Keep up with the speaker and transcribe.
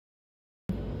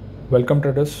Welcome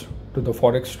traders to the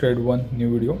Forex Trade 1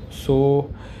 new video. So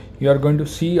you are going to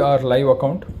see our live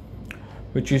account,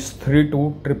 which is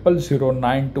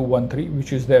 32000913,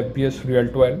 which is the FPS Real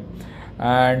 12,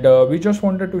 and we just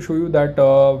wanted to show you that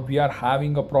we are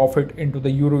having a profit into the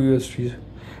Euro USD,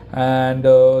 and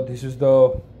this is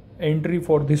the entry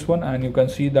for this one. And you can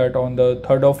see that on the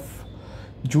 3rd of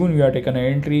June we are taken an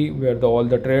entry where all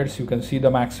the trades, you can see the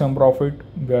maximum profit,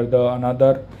 where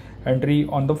another entry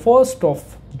on the 1st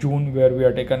of June where we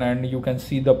are taken, and you can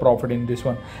see the profit in this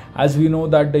one. As we know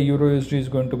that the Euro USD is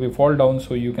going to be fall down,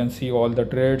 so you can see all the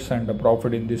trades and the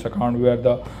profit in this account, where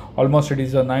almost it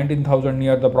is a 19,000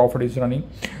 near the profit is running.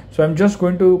 So I'm just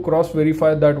going to cross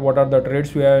verify that what are the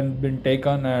trades we have been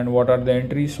taken and what are the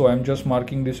entries. So I'm just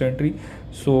marking this entry.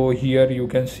 So here you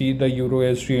can see the Euro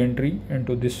USD entry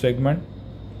into this segment,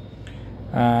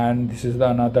 and this is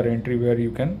another entry where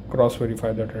you can cross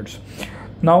verify the trades.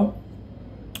 Now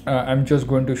I'm just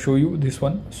going to show you this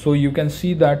one. So you can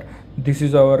see that this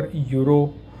is our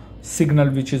euro signal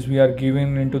which is we are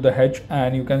giving into the hedge,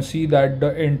 and you can see that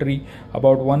the entry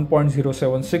about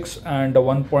 1.076 and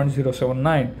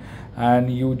 1.079,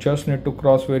 and you just need to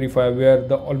cross verify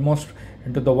where almost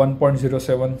into the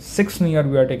 1.076 near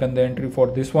we are taken the entry for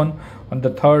this one. On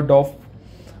the 3rd of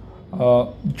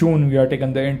June we are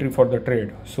taken the entry for the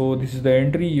trade. So this is the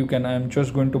entry. I'm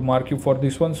just going to mark you for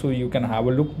this one so you can have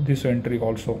a look this entry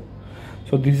also.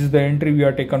 So this is the entry we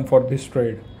are taken for this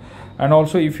trade. And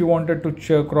also if you wanted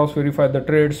to cross verify the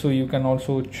trade, so you can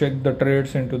also check the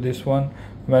trades into this one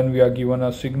when we are given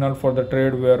a signal for the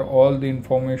trade, where all the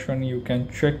information you can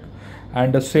check.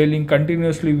 And the selling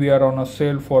continuously, we are on a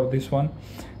sale for this one,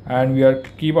 and we are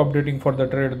keep updating for the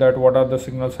trade that what are the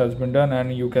signals has been done.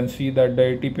 And you can see that the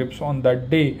 80 pips on that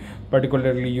day,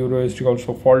 particularly Euro USD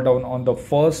also fall down on the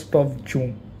 1st of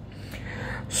June.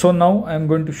 So now I'm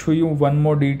going to show you one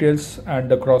more details and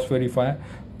the cross verify,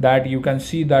 that you can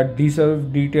see that these are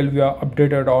detail we are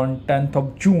updated on 10th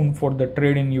of June for the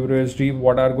trade in Euro USD,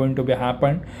 what are going to be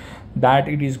happen, that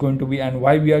it is going to be, and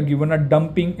why we are given a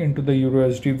dumping into the Euro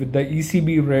USD with the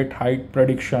ECB rate hike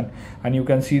prediction. And you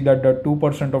can see that the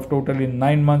 2% of total in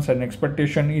 9 months and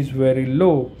expectation is very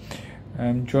low.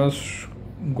 I'm just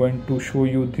going to show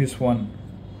you this one.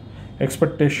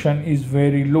 Expectation is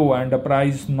very low and the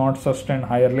price not sustain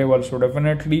higher level, so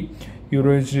definitely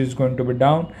Euro USD is going to be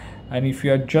down. And if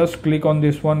you just click on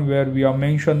this one where we are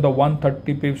mentioned the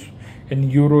 130 pips in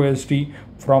Euro USD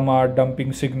from our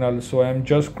dumping signal, so I am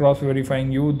just cross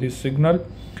verifying you this signal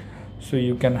so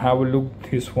you can have a look.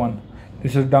 This one,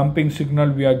 this is dumping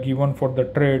signal we are given for the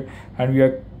trade, and we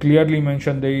are clearly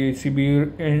mentioned the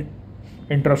ECB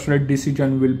interest rate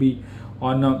decision will be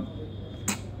on a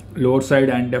lower side,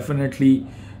 and definitely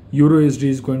Euro USD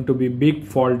is going to be big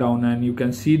fall down, and you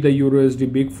can see the Euro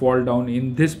USD big fall down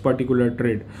in this particular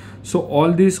trade. So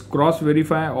all this cross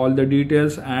verify all the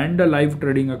details and the live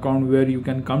trading account, where you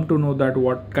can come to know that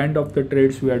what kind of the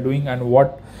trades we are doing and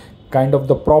what kind of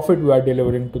the profit we are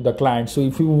delivering to the client. So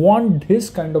if you want this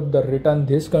kind of the return,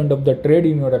 this kind of the trade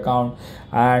in your account,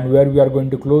 and where we are going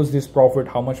to close this profit,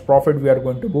 how much profit we are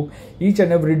going to book, each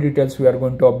and every details we are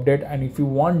going to update. And if you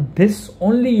want this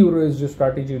only Euro USD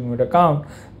strategy in your account,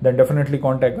 then definitely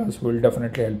contact us. We'll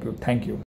definitely help you. Thank you.